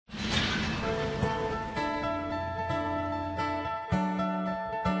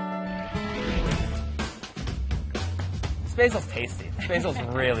basil's tasty. This basil's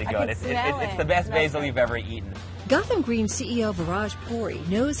really good. It's the best basil you've ever eaten. Gotham Greens CEO Viraj Puri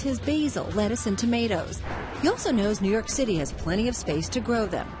knows his basil, lettuce, and tomatoes. He also knows New York City has plenty of space to grow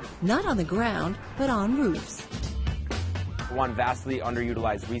them. Not on the ground, but on roofs. One vastly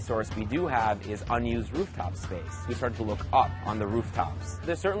underutilized resource we do have is unused rooftop space. We started to look up on the rooftops.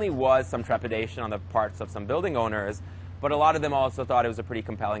 There certainly was some trepidation on the parts of some building owners, but a lot of them also thought it was a pretty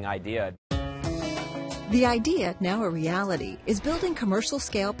compelling idea. The idea, now a reality, is building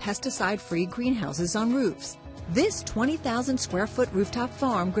commercial-scale pesticide-free greenhouses on roofs. This 20,000 square foot rooftop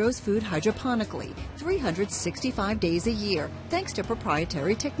farm grows food hydroponically, 365 days a year, thanks to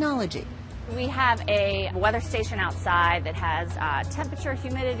proprietary technology. We have a weather station outside that has temperature,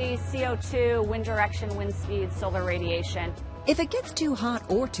 humidity, CO2, wind direction, wind speed, solar radiation. If it gets too hot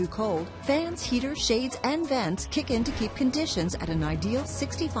or too cold, fans, heaters, shades, and vents kick in to keep conditions at an ideal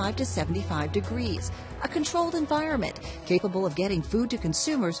 65 to 75 degrees. A controlled environment capable of getting food to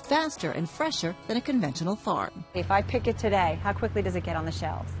consumers faster and fresher than a conventional farm. If I pick it today, how quickly does it get on the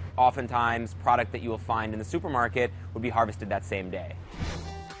shelves? Oftentimes, product that you will find in the supermarket would be harvested that same day.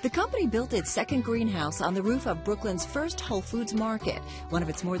 The company built its second greenhouse on the roof of Brooklyn's first Whole Foods market, one of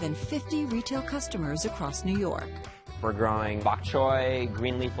its more than 50 retail customers across New York. We're growing bok choy,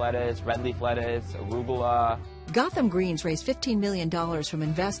 green leaf lettuce, red leaf lettuce, arugula. Gotham Greens raised $15 million from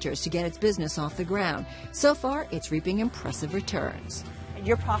investors to get its business off the ground. So far, it's reaping impressive returns.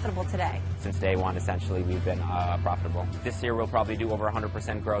 You're profitable today. Since day one, essentially, we've been profitable. This year, we'll probably do over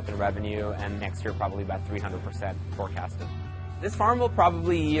 100% growth in revenue, and next year, probably about 300% forecasted. This farm will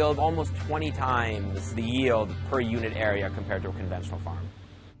probably yield almost 20 times the yield per unit area compared to a conventional farm.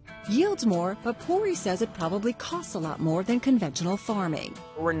 Yields more, but Puri says it probably costs a lot more than conventional farming.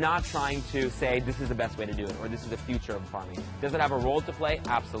 We're not trying to say this is the best way to do it or this is the future of farming. Does it have a role to play?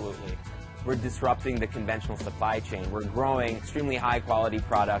 Absolutely. We're disrupting the conventional supply chain. We're growing extremely high quality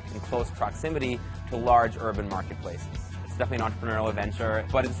product in close proximity to large urban marketplaces. It's definitely an entrepreneurial venture,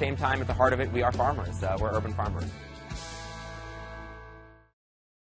 but at the same time, at the heart of it, we are farmers. We're urban farmers.